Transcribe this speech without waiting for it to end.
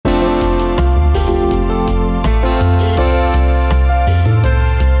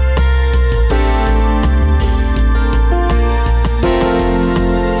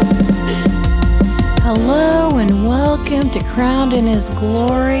crowned in His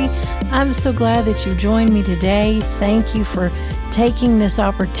glory. I'm so glad that you joined me today. Thank you for taking this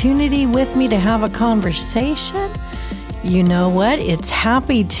opportunity with me to have a conversation. You know what? It's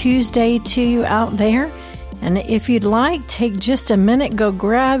Happy Tuesday to you out there. And if you'd like, take just a minute, go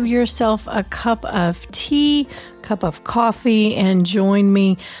grab yourself a cup of tea, cup of coffee, and join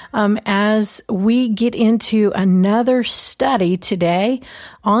me as we get into another study today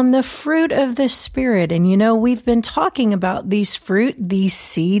on the fruit of the Spirit. And you know, we've been talking about these fruit, these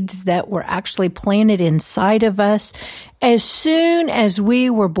seeds that were actually planted inside of us as soon as we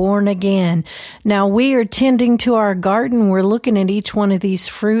were born again. Now, we are tending to our garden. We're looking at each one of these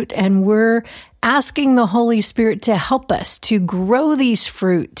fruit, and we're asking the Holy Spirit to help us to grow these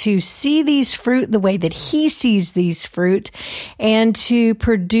fruit, to see these fruit the way that He sees these fruit, and to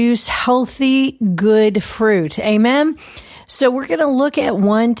produce healthy, good fruit. Amen? So we're going to look at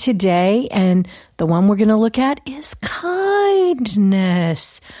one today, and the one we're going to look at is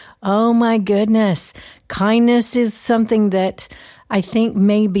kindness. Oh my goodness. Kindness is something that I think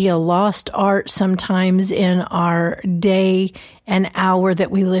may be a lost art sometimes in our day and hour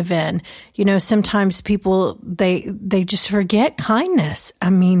that we live in. You know, sometimes people, they just forget kindness. I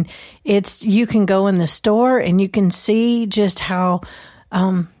mean, you can go in the store and you can see just how,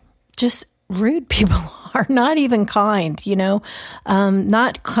 just rude people are, not even kind, you know,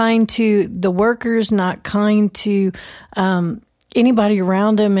 not kind to the workers, not kind to, anybody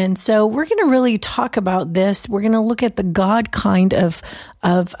around them. And so we're going to really talk about this. We're going to look at the God kind of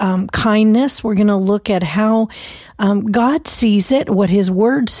kindness. We're going to look at how God sees it, what His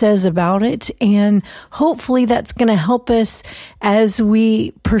Word says about it, and hopefully that's going to help us as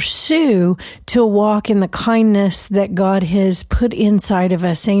we pursue to walk in the kindness that God has put inside of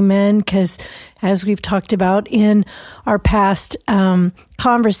us. Amen. Because as we've talked about in our past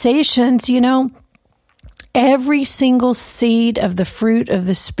conversations, you know, every single seed of the fruit of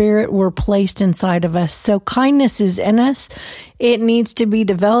the Spirit were placed inside of us. So kindness is in us. It needs to be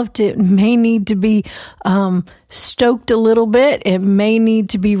developed. It may need to be stoked a little bit. It may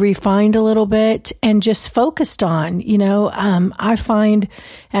need to be refined a little bit and just focused on. You know, I find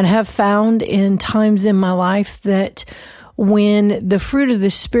and have found in times in my life that when the fruit of the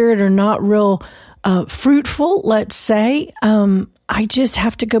Spirit are not real fruitful, let's say, I just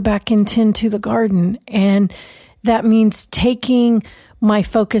have to go back and tend to the garden. And that means taking my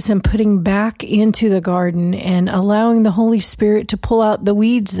focus and putting back into the garden and allowing the Holy Spirit to pull out the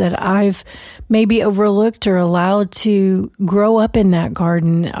weeds that I've maybe overlooked or allowed to grow up in that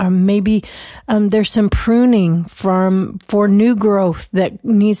garden. Maybe there's some pruning for new growth that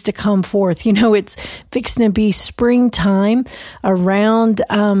needs to come forth. You know, it's fixing to be springtime around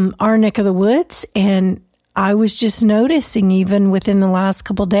our neck of the woods, and I was just noticing even within the last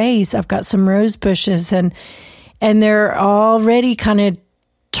couple of days, I've got some rose bushes and they're already kind of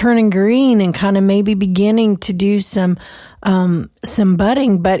turning green and kind of maybe beginning to do some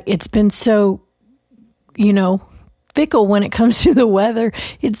budding, but it's been so, you know, fickle when it comes to the weather.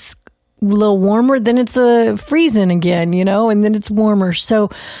 It's a little warmer, then it's freezing again, you know, and then it's warmer. So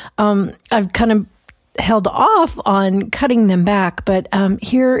I've kind of held off on cutting them back, but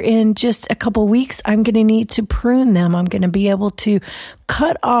here in just a couple weeks, I'm going to need to prune them. I'm going to be able to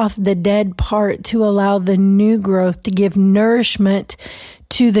cut off the dead part to allow the new growth to give nourishment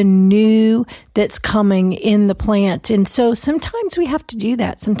to the new that's coming in the plant. And so sometimes we have to do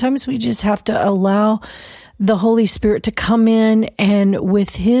that. Sometimes we just have to allow the Holy Spirit to come in and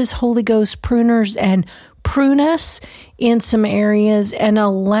with His Holy Ghost pruners and prune us in some areas and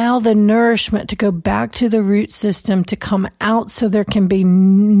allow the nourishment to go back to the root system to come out so there can be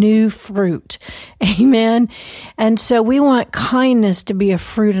new fruit. Amen. And so we want kindness to be a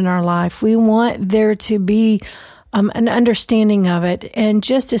fruit in our life. We want there to be an understanding of it and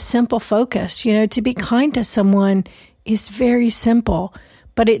just a simple focus. You know, to be kind to someone is very simple,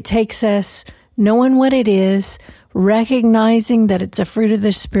 but it takes us knowing what it is, recognizing that it's a fruit of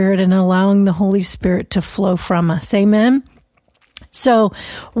the Spirit and allowing the Holy Spirit to flow from us. Amen. So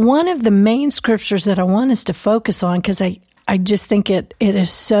one of the main scriptures that I want us to focus on, because I just think it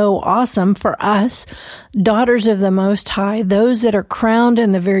is so awesome for us, daughters of the Most High, those that are crowned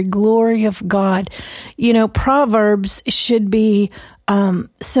in the very glory of God. You know, Proverbs should be some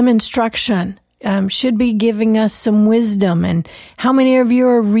instruction. Should be giving us some wisdom. And how many of you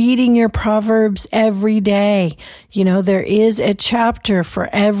are reading your Proverbs every day? You know, there is a chapter for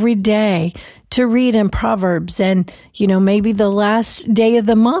every day to read in Proverbs. And, you know, maybe the last day of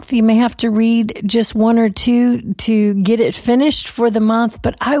the month, you may have to read just one or two to get it finished for the month.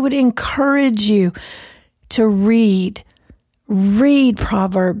 But I would encourage you to read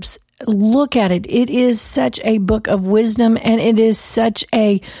Proverbs look at it. It is such a book of wisdom, and it is such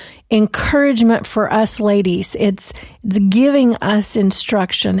a encouragement for us ladies. It's giving us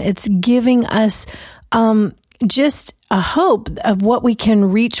instruction. It's giving us just a hope of what we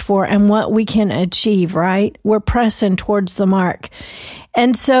can reach for and what we can achieve, right? We're pressing towards the mark.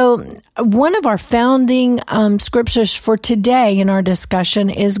 And so one of our founding scriptures for today in our discussion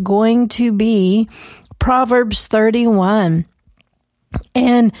is going to be Proverbs 31.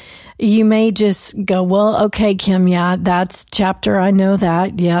 And you may just go, well, okay, Kim, yeah, that's chapter. I know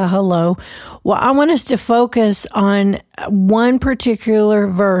that. Yeah, hello. Well, I want us to focus on one particular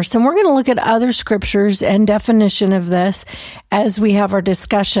verse, and we're going to look at other scriptures and definition of this as we have our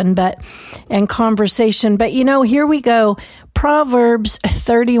discussion and conversation. But, here we go. Proverbs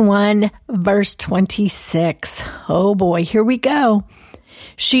 31, verse 26. Oh boy, here we go.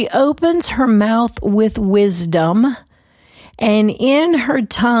 She opens her mouth with wisdom, and in her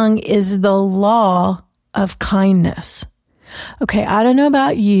tongue is the law of kindness. Okay, I don't know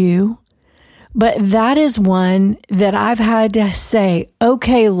about you, but that is one that I've had to say,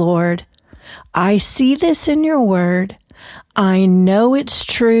 okay, Lord, I see this in your word. I know it's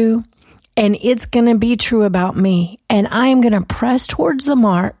true, and it's going to be true about me. And I'm going to press towards the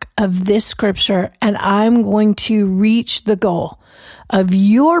mark of this scripture, and I'm going to reach the goal of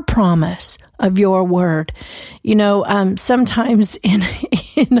your promise, of your word. Sometimes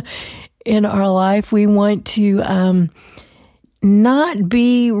in our life, we want to not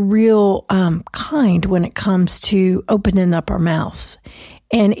be real kind when it comes to opening up our mouths.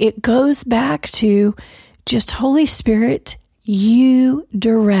 And it goes back to just, Holy Spirit, you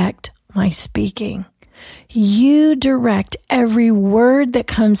direct my speaking. You direct every word that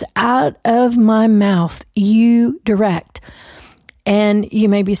comes out of my mouth. You direct. And you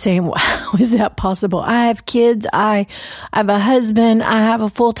may be saying, well, how is that possible? I have kids. I have a husband. I have a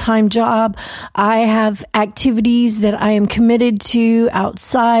full-time job. I have activities that I am committed to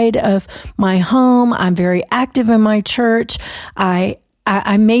outside of my home. I'm very active in my church. I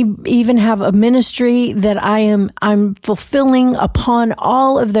may even have a ministry that I'm fulfilling upon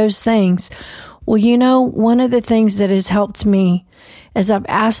all of those things. Well, one of the things that has helped me is I've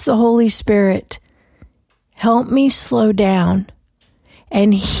asked the Holy Spirit, help me slow down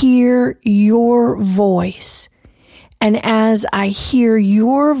and hear your voice. And as I hear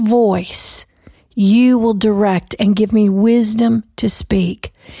your voice, you will direct and give me wisdom to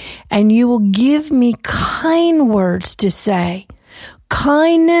speak. And you will give me kind words to say.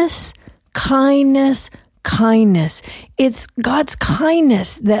 Kindness, kindness, kindness. It's God's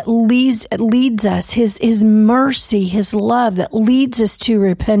kindness that leads us, His mercy, His love that leads us to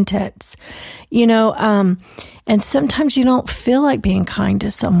repentance. And sometimes you don't feel like being kind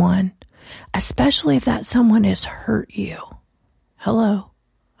to someone, especially if that someone has hurt you. Hello.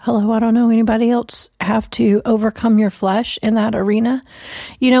 I don't know. Anybody else have to overcome your flesh in that arena?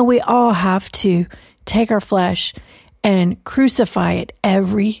 We all have to take our flesh and crucify it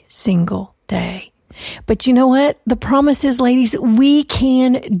every single day. But you know what? The promise is, ladies, we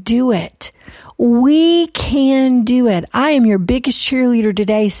can do it. We can do it. I am your biggest cheerleader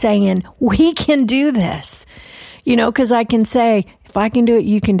today saying we can do this, because I can say, if I can do it,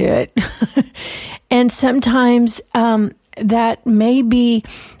 you can do it. And sometimes that may be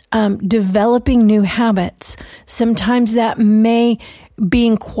developing new habits. Sometimes that may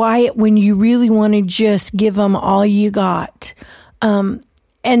being quiet when you really want to just give them all you got.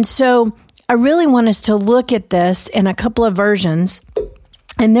 And so I really want us to look at this in a couple of versions.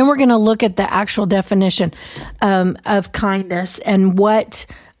 And then we're going to look at the actual definition of kindness and what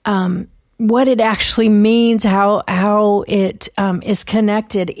it actually means, how it is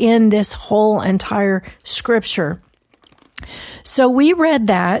connected in this whole entire scripture. So we read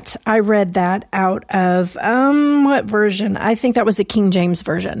that. I read that out of what version? I think that was the King James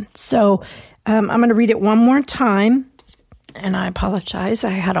version. So I'm going to read it one more time. And I apologize. I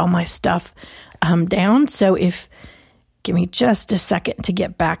had all my stuff down. So give me just a second to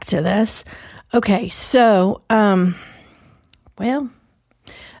get back to this. Okay, so,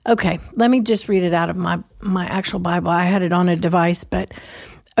 okay, let me just read it out of my actual Bible. I had it on a device, but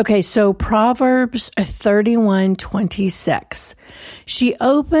okay, so Proverbs 31:26. She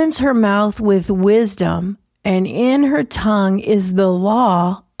opens her mouth with wisdom, and in her tongue is the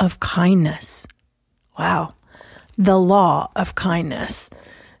law of kindness. Wow, the law of kindness.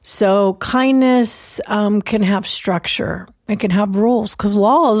 So kindness can have structure. It can have rules, because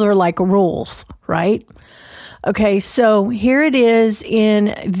laws are like rules, right? Okay, so here it is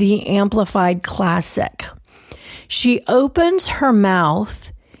in the Amplified Classic. She opens her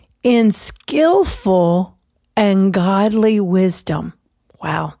mouth in skillful and godly wisdom.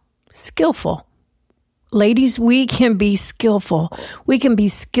 Wow. skillful. Ladies, we can be skillful. We can be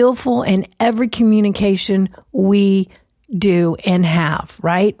skillful in every communication we do and have,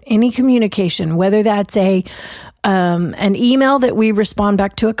 right? Any communication, whether that's an email that we respond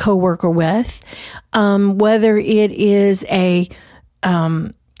back to a coworker with, whether it is a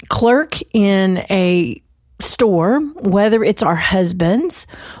clerk in a store, whether it's our husbands,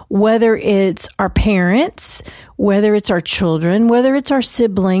 whether it's our parents, whether it's our children, whether it's our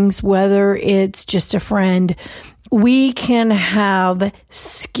siblings, whether it's just a friend, we can have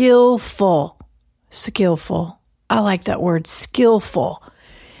skillful. I like that word, skillful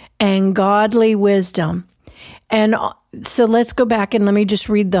and godly wisdom. And so let's go back and let me just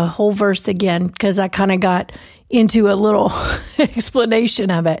read the whole verse again, because I kind of got into a little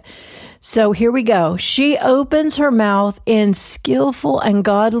explanation of it. So here we go. She opens her mouth in skillful and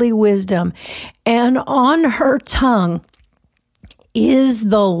godly wisdom, and on her tongue is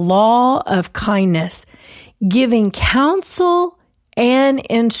the law of kindness, giving counsel and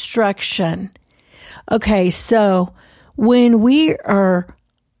instruction. Okay, so when we are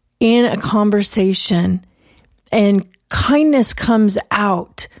in a conversation and kindness comes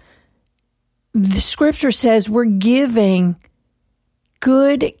out, the scripture says we're giving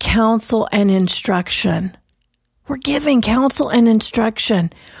good counsel and instruction. We're giving counsel and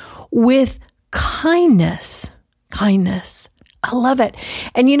instruction with kindness. Kindness. I love it.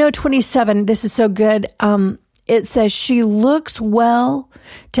 And 27, this is so good. It says she looks well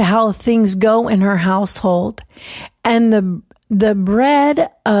to how things go in her household, and the bread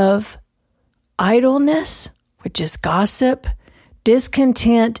of idleness, which is gossip,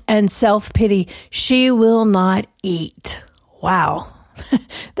 discontent, and self-pity, she will not eat. Wow.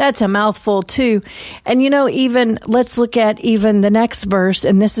 That's a mouthful too. And even let's look at even the next verse,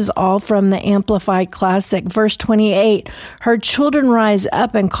 and this is all from the Amplified Classic, verse 28. Her children rise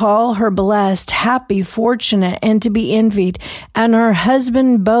up and call her blessed, happy, fortunate, and to be envied, and her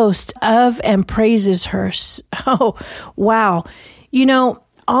husband boasts of and praises her. Oh, wow.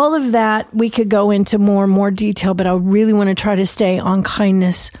 All of that, we could go into more and more detail, but I really want to try to stay on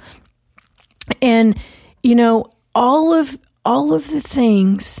kindness. And, all of the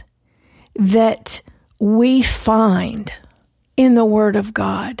things that we find in the Word of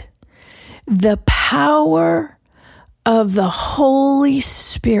God, the power of the Holy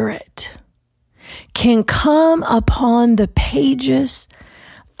Spirit can come upon the pages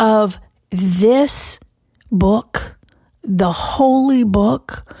of this book, the holy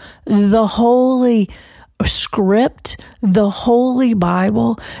book, the holy script, the Holy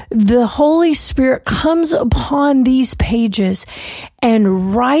Bible. The Holy Spirit comes upon these pages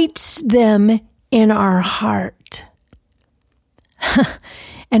and writes them in our heart.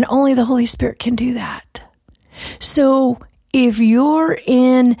 And only the Holy Spirit can do that. So if you're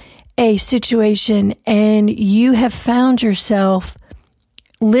in a situation and you have found yourself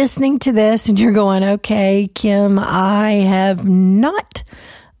listening to this and you're going, okay, Kim, I have not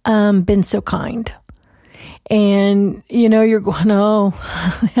been so kind. And, you're going, oh,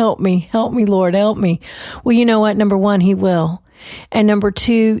 help me, Lord, help me. Well, you know what? Number one, He will. And number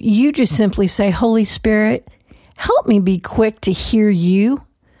two, you just simply say, Holy Spirit, help me be quick to hear you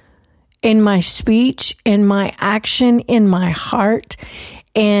in my speech, in my action, in my heart.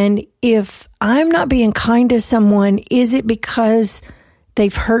 And if I'm not being kind to someone, is it because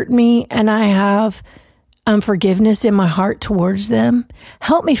they've hurt me and I have unforgiveness in my heart towards them?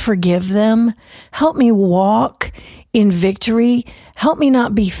 Help me forgive them. Help me walk in victory. Help me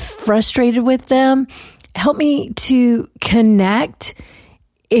not be frustrated with them. Help me to connect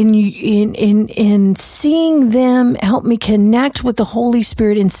in seeing them. Help me connect with the Holy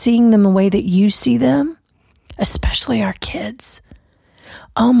Spirit in seeing them the way that you see them, especially our kids.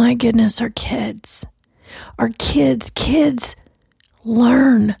 Oh my goodness, our kids. Our kids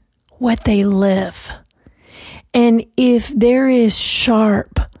learn what they live. And if there is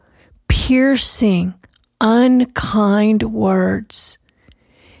sharp, piercing, unkind words,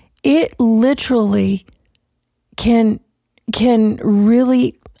 it literally can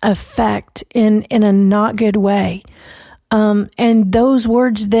really affect in a not good way. And those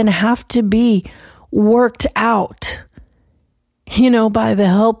words then have to be worked out, by the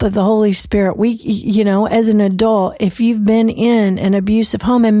help of the Holy Spirit. We, as an adult, if you've been in an abusive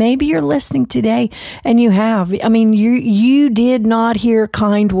home, and maybe you're listening today and you have, you did not hear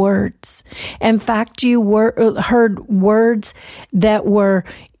kind words. In fact, you heard words that were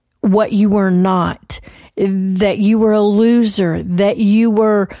what you were not, that you were a loser, that you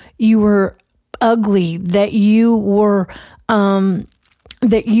were ugly, that you were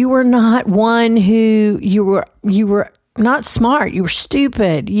not one who you were not smart. You were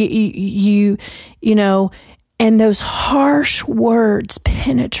stupid. You know, and those harsh words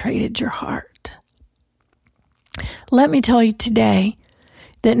penetrated your heart. Let me tell you today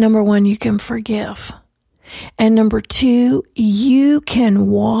that number one, you can forgive. And number two, you can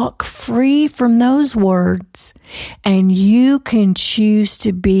walk free from those words, and you can choose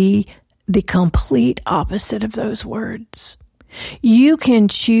to be the complete opposite of those words. You can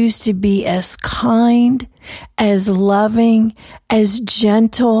choose to be as kind, as loving, as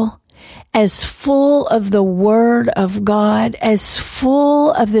gentle, as full of the Word of God, as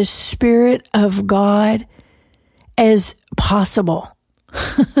full of the Spirit of God as possible.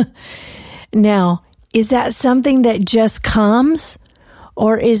 Now, is that something that just comes,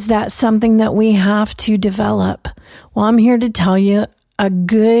 or is that something that we have to develop? Well, I'm here to tell you, a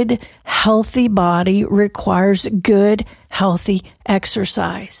good, healthy body requires good, healthy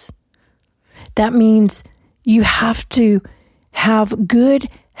exercise. That means you have to have good,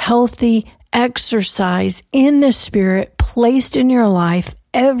 healthy exercise in the Spirit placed in your life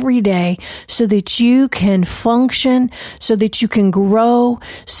every day so that you can function, so that you can grow,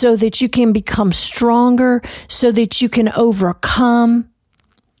 so that you can become stronger, so that you can overcome.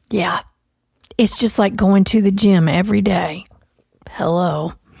 Yeah, it's just like going to the gym every day.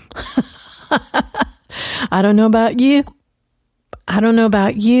 Hello. I don't know about you.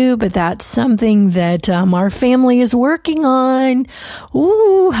 But that's something that our family is working on.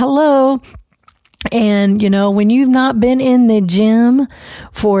 Ooh, hello. And, you know, when you've not been in the gym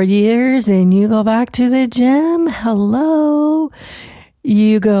for years and you go back to the gym, hello,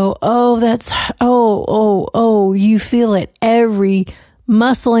 you go, you feel it. Every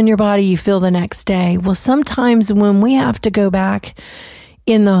muscle in your body you feel the next day. Well, sometimes when we have to go back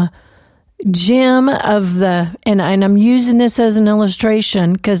in the gym and I'm using this as an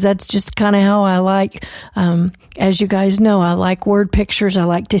illustration because that's just kind of how I like, as you guys know, I like word pictures. I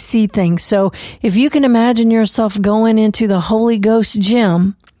like to see things. So if you can imagine yourself going into the Holy Ghost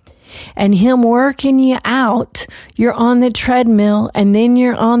gym and Him working you out, you're on the treadmill and then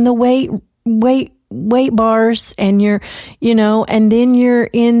you're on the weight bars and you're, you know, and then you're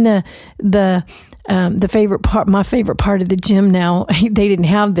in my favorite part of the gym now, they didn't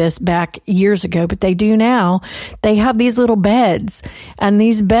have this back years ago, but they do now. They have these little beds, and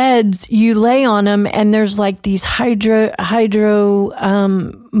these beds, you lay on them, and there's like these hydro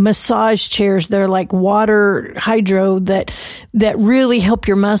massage chairs. They're like water hydro that really help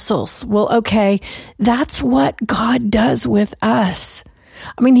your muscles. Well, okay, that's what God does with us.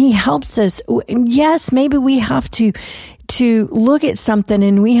 I mean, He helps us. Yes, maybe we have to look at something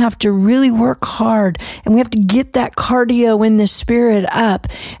and we have to really work hard and we have to get that cardio in the Spirit up.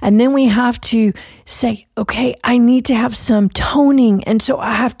 And then we have to say, okay, I need to have some toning. And so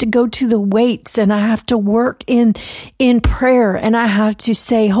I have to go to the weights and I have to work in prayer and I have to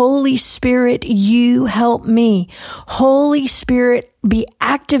say, Holy Spirit, you help me. Holy Spirit, be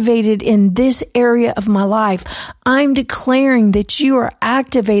activated in this area of my life. I'm declaring that you are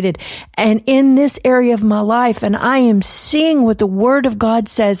activated and in this area of my life, and I am seeing what the Word of God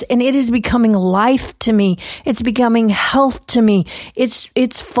says, and it is becoming life to me. It's becoming health to me.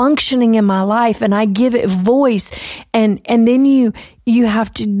 It's functioning in my life, and I give it voice. And then you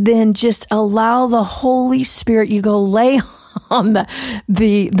have to then just allow the Holy Spirit. You go lay on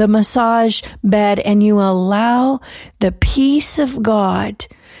the massage bed and you allow the peace of God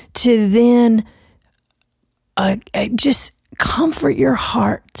to then just comfort your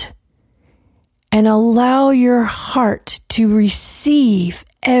heart and allow your heart to receive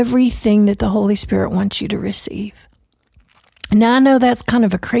everything that the Holy Spirit wants you to receive. Now, I know that's kind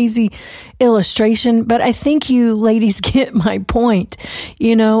of a crazy illustration, but I think you ladies get my point,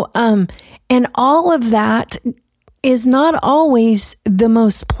 you know, and all of that is not always the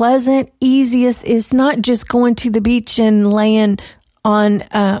most pleasant, easiest. It's not just going to the beach and laying on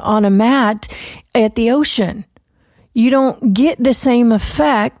a mat at the ocean. You don't get the same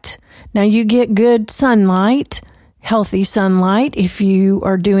effect. Now, you get good sunlight, healthy sunlight, if you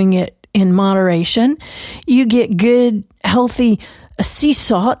are doing it in moderation. You get good, healthy sea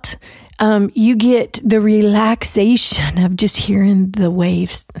salt. You get the relaxation of just hearing the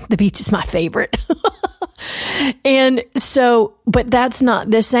waves. The beach is my favorite. And so, but that's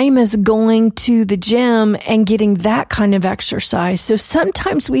not the same as going to the gym and getting that kind of exercise. So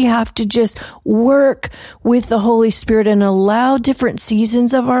sometimes we have to just work with the Holy Spirit and allow different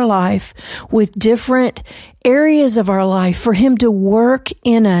seasons of our life with different areas of our life for Him to work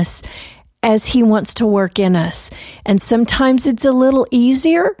in us as He wants to work in us. And sometimes it's a little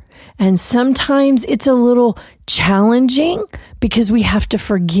easier, and sometimes it's a little challenging because we have to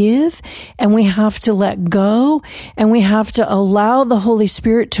forgive and we have to let go and we have to allow the Holy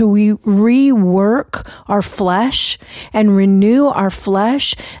Spirit to rework our flesh and renew our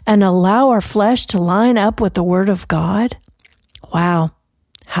flesh and allow our flesh to line up with the Word of God. Wow.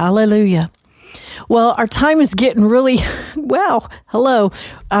 Hallelujah. Well, our time is getting really, hello.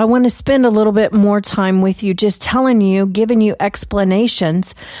 I want to spend a little bit more time with you, just telling you, giving you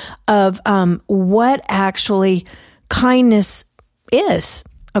explanations of what actually kindness is,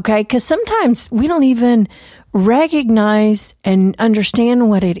 okay? Because sometimes we don't even recognize and understand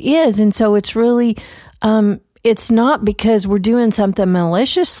what it is. And so it's really, it's not because we're doing something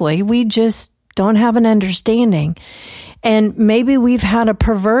maliciously. We just don't have an understanding. And maybe we've had a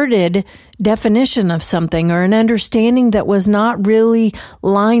perverted definition of something or an understanding that was not really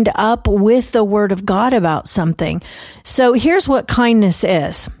lined up with the Word of God about something. So here's what kindness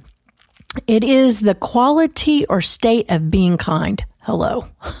is. It is the quality or state of being kind. Hello.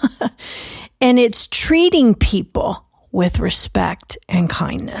 And it's treating people with respect and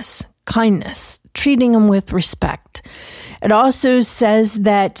kindness. Kindness, treating them with respect. It also says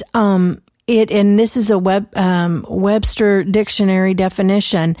that, and this is a Webster Dictionary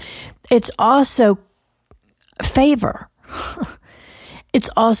definition, it's also favor. It's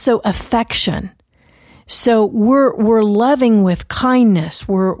also affection. So we're loving with kindness.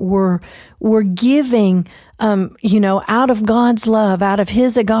 We're giving, out of God's love, out of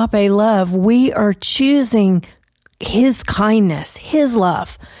His agape love, we are choosing His kindness, His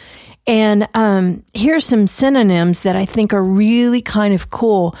love. And here's some synonyms that I think are really kind of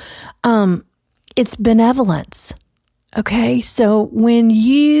cool. It's benevolence. Okay, so when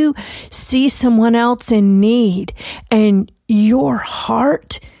you see someone else in need and your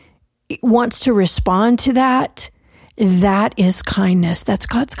heart wants to respond to that, that is kindness. That's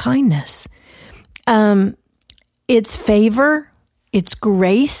God's kindness. It's favor. It's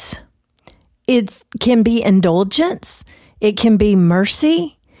grace. It can be indulgence. It can be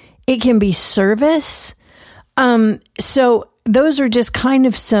mercy. It can be service. So those are just kind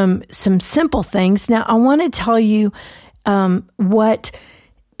of some simple things. Now, I want to tell you what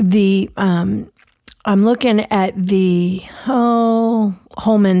the I'm looking at the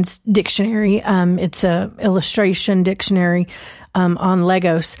Holman's dictionary. It's a illustration dictionary on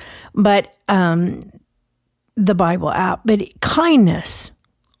Legos, but the Bible app. But kindness,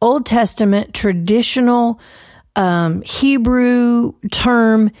 Old Testament, traditional Hebrew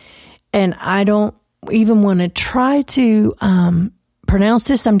term, and I don't even want to try to pronounce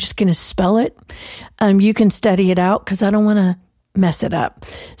this. I'm just going to spell it. You can study it out because I don't want to mess it up.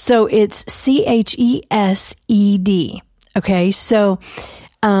 So it's Chesed. Okay, so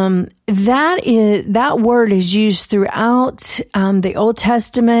that word is used throughout the Old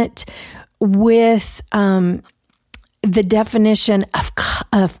Testament with the definition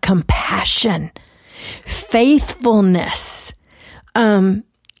of compassion, faithfulness.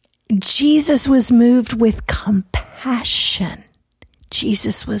 Jesus was moved with compassion.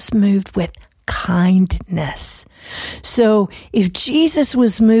 Jesus was moved with kindness. So if Jesus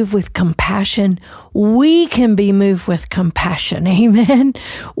was moved with compassion, we can be moved with compassion. Amen.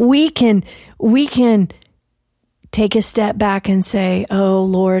 We can take a step back and say, oh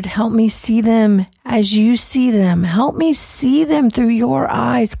Lord, help me see them as you see them. Help me see them through your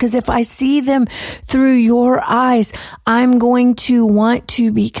eyes. Because if I see them through your eyes, I'm going to want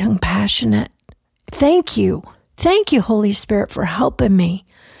to be compassionate. Thank you. Thank you, Holy Spirit, for helping me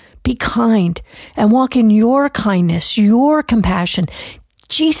be kind and walk in your kindness, your compassion.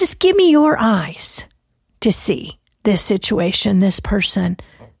 Jesus, give me your eyes to see this situation, this person,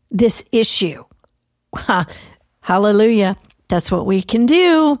 this issue. Hallelujah. That's what we can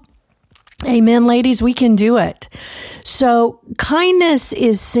do. Amen, ladies. We can do it. So kindness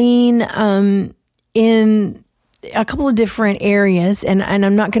is seen in a couple of different areas, and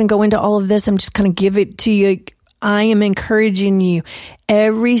I'm not going to go into all of this. I'm just going to give it to you. I am encouraging you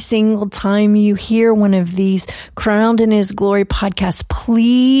every single time you hear one of these Crowned in His Glory podcasts,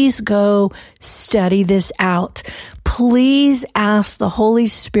 please go study this out. Please ask the Holy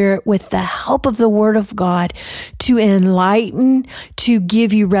Spirit, with the help of the Word of God, to enlighten, to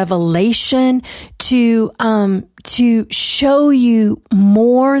give you revelation, to show you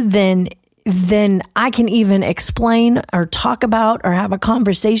more than I can even explain or talk about or have a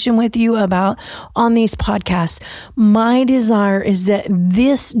conversation with you about on these podcasts. My desire is that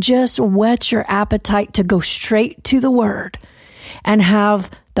this just whets your appetite to go straight to the Word and have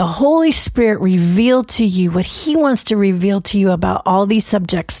the Holy Spirit reveal to you what He wants to reveal to you about all these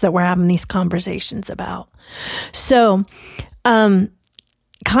subjects that we're having these conversations about. So,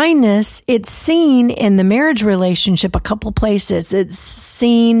 kindness, it's seen in the marriage relationship a couple places. It's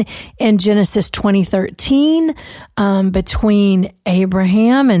seen in Genesis 20:13 between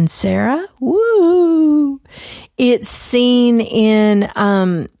Abraham and Sarah. Woo! It's seen in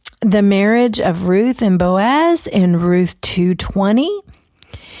the marriage of Ruth and Boaz in Ruth 2:20.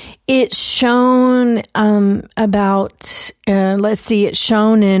 It's shown it's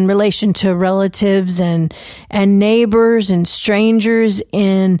shown in relation to relatives and neighbors and strangers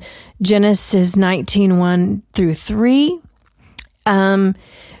in Genesis 19:1 through 3.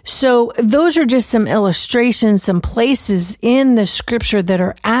 So those are just some illustrations, some places in the scripture that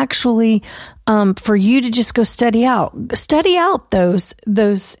are actually for you to just go study out. Study out those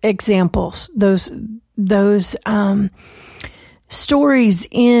examples, those stories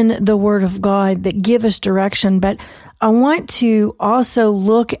in the Word of God that give us direction. But I want to also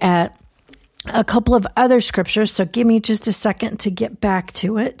look at a couple of other scriptures. So give me just a second to get back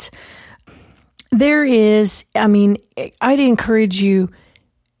to it. I'd encourage you,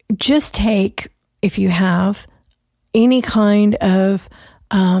 just take, if you have any kind of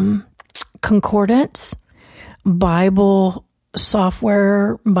concordance, Bible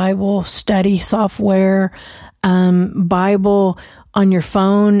software, Bible study software, Bible on your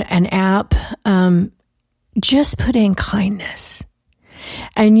phone, an app, just put in kindness,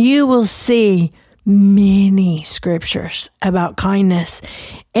 and you will see many scriptures about kindness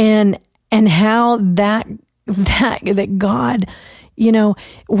and how that God,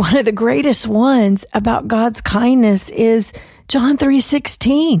 one of the greatest ones about God's kindness is John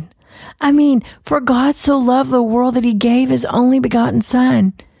 3:16. For God so loved the world that He gave His only begotten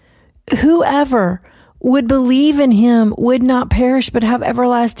Son. Whoever would believe in Him would not perish but have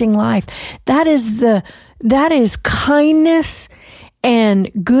everlasting life. That is kindness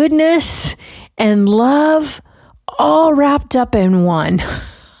and goodness and love all wrapped up in one.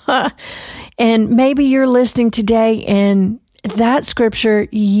 And maybe you're listening today and that scripture,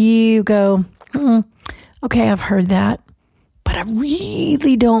 you go, okay, I've heard that, but I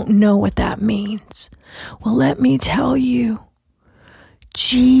really don't know what that means. Well, let me tell you,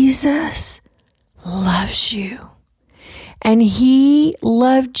 Jesus loves you, and He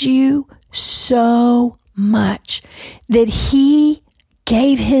loved you so much that He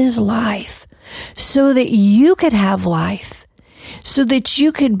gave His life so that you could have life, so that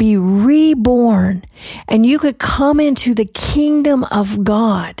you could be reborn and you could come into the kingdom of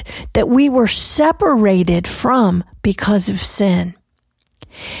God that we were separated from because of sin.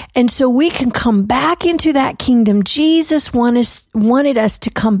 And so we can come back into that kingdom. Jesus wanted us to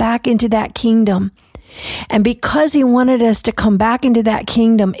come back into that kingdom. And because He wanted us to come back into that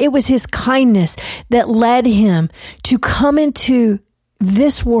kingdom, it was His kindness that led Him to come into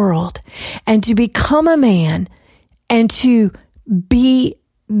this world and to become a man and to be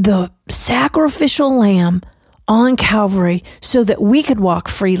the sacrificial lamb on Calvary so that we could walk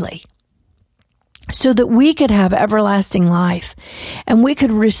freely, so that we could have everlasting life, and we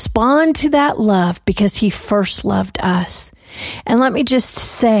could respond to that love because He first loved us. And let me just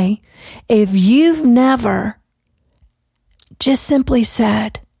say, if you've never just simply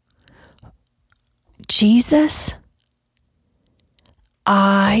said, Jesus,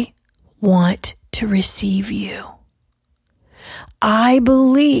 I want to receive you. I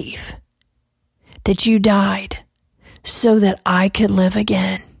believe that you died so that I could live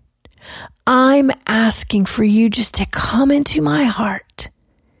again. I'm asking for you just to come into my heart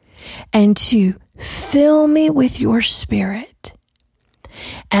and to fill me with your Spirit.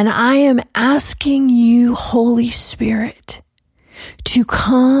 And I am asking you, Holy Spirit, to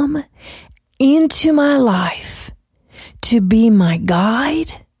come into my life, to be my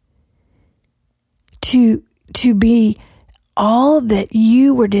guide, to be all that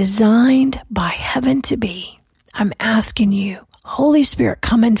you were designed by heaven to be. I'm asking you, Holy Spirit,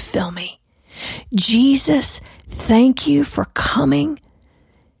 come and fill me. Jesus, thank you for coming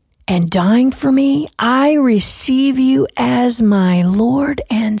and dying for me. I receive you as my Lord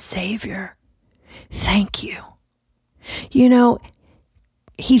and Savior. Thank you.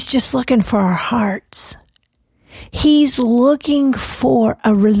 He's just looking for our hearts. He's looking for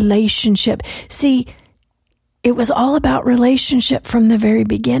a relationship. See, it was all about relationship from the very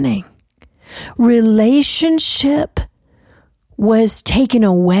beginning. Relationship was taken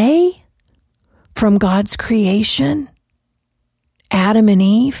away from God's creation, Adam and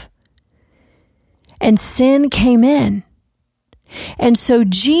Eve, and sin came in. And so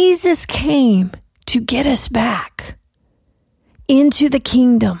Jesus came to get us back into the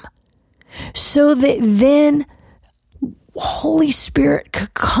kingdom so that then Holy Spirit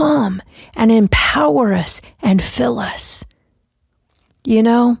could come and empower us and fill us. You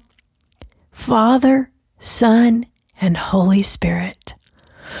know, Father, Son, and Holy Spirit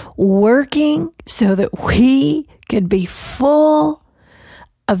working so that we could be full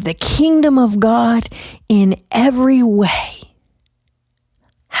of the kingdom of God in every way.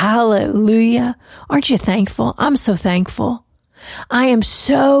 Hallelujah. Aren't you thankful? I'm so thankful. I am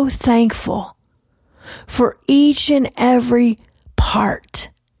so thankful for each and every part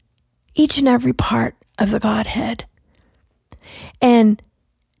of the Godhead. And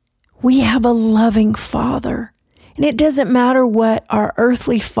we have a loving Father. And it doesn't matter what our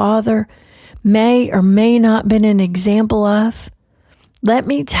earthly father may or may not been an example of. Let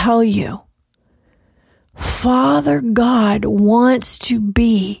me tell you, Father God wants to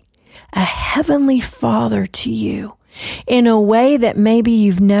be a heavenly Father to you in a way that maybe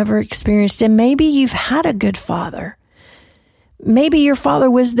you've never experienced, and maybe you've had a good father. Maybe your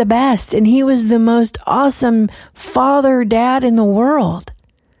father was the best and he was the most awesome father, dad in the world.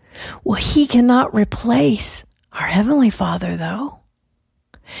 Well, he cannot replace our Heavenly Father, though,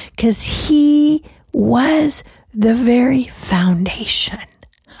 because he was the very foundation.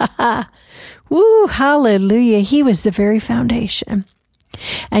 Woo, hallelujah. He was the very foundation.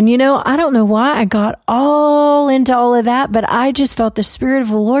 And you know, I don't know why I got all into all of that, but I just felt the Spirit of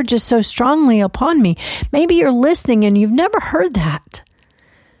the Lord just so strongly upon me. Maybe you're listening and you've never heard that.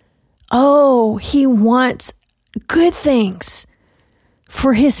 Oh, he wants good things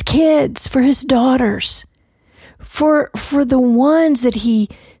for his kids, for his daughters, for the ones that he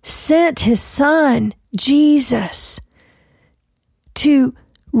sent his son, Jesus, to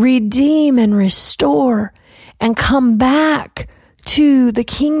redeem and restore and come back to the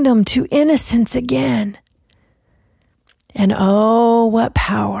kingdom, to innocence again. And oh, what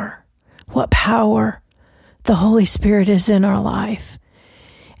power the Holy Spirit is in our life.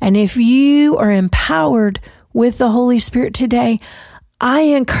 And if you are empowered with the Holy Spirit today, I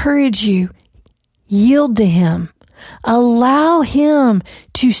encourage you, yield to him. Allow him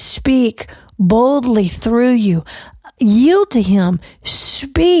to speak boldly through you. Yield to him.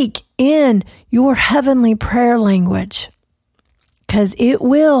 Speak in your heavenly prayer language, because it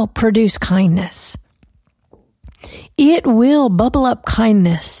will produce kindness. It will bubble up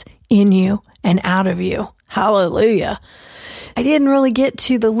kindness in you and out of you. Hallelujah. I didn't really get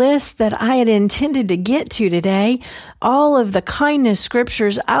to the list that I had intended to get to today. All of the kindness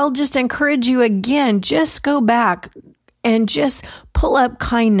scriptures. I'll just encourage you again, just go back and just pull up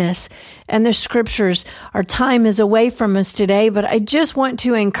kindness and the scriptures. Our time is away from us today, but I just want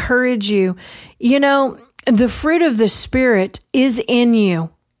to encourage you. You know, the fruit of the Spirit is in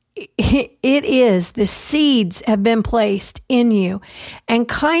you. It is. The seeds have been placed in you. And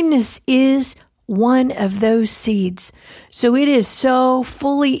kindness is one of those seeds. So it is so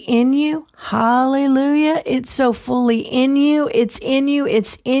fully in you. Hallelujah. It's so fully in you. It's in you.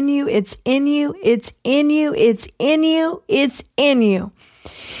 It's in you. It's in you. It's in you. It's in you. It's in you.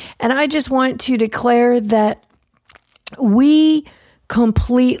 And I just want to declare that we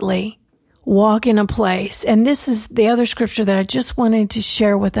completely walk in a place. And this is the other scripture that I just wanted to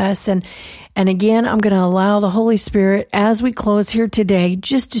share with us. And again, I'm going to allow the Holy Spirit as we close here today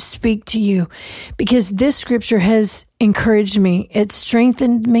just to speak to you, because this scripture has encouraged me. It's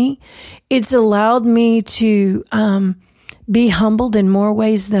strengthened me. It's allowed me to be humbled in more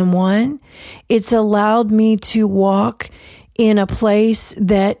ways than one. It's allowed me to walk in a place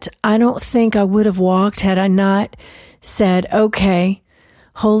that I don't think I would have walked had I not said, okay,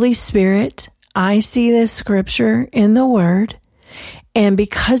 Holy Spirit, I see this scripture in the Word, and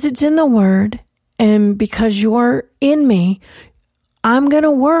because it's in the Word, and because you're in me, I'm going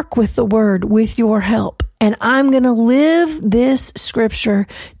to work with the Word with your help, and I'm going to live this scripture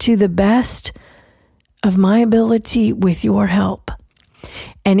to the best of my ability with your help.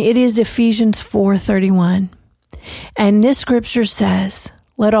 And it is Ephesians 4:31. And this scripture says,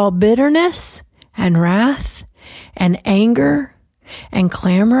 let all bitterness and wrath and anger and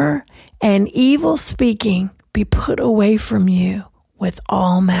clamor and evil speaking be put away from you with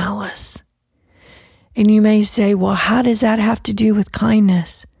all malice. And you may say, well, how does that have to do with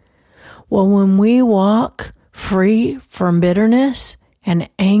kindness? Well, when we walk free from bitterness and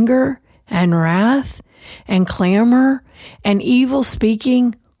anger and wrath and clamor and evil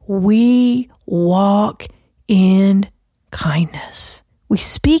speaking, we walk in kindness. We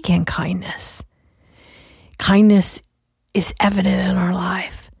speak in kindness. Kindness is evident in our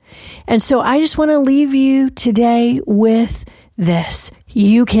life. And so I just want to leave you today with this.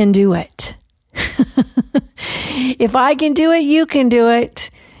 You can do it. If I can do it, you can do it.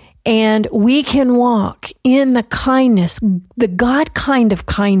 And we can walk in the kindness, the God kind of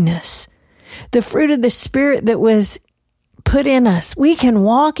kindness, the fruit of the Spirit that was put in us. We can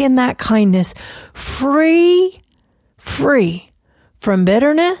walk in that kindness free from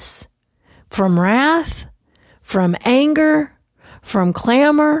bitterness, from wrath, from anger, from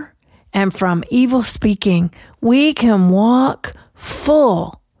clamor, and from evil speaking. We can walk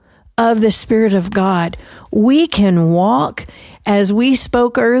full of the Spirit of God. We can walk, as we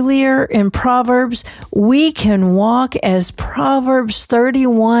spoke earlier in Proverbs, we can walk as Proverbs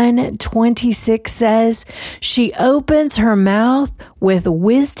 31:26 says, she opens her mouth with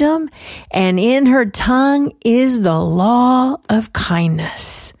wisdom, and in her tongue is the law of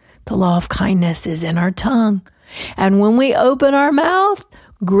kindness. The law of kindness is in our tongue. And when we open our mouth,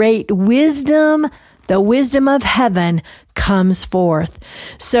 great wisdom, the wisdom of heaven, comes forth.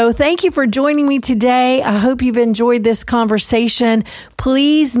 So thank you for joining me today. I hope you've enjoyed this conversation.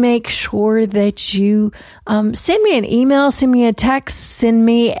 Please make sure that you send me an email, send me a text, send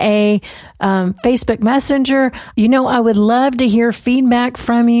me a Facebook Messenger. I would love to hear feedback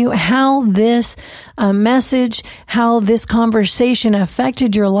from you, how this message, how this conversation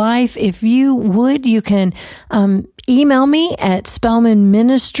affected your life. If you would, you can email me at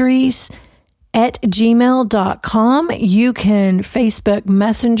spellmanministries@gmail.com. You can Facebook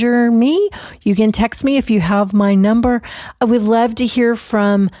Messenger me. You can text me if you have my number. I would love to hear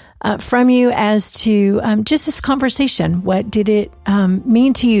from you as to just this conversation. What did it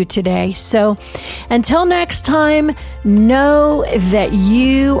mean to you today? So until next time, know that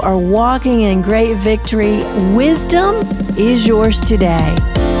you are walking in great victory. Wisdom is yours today.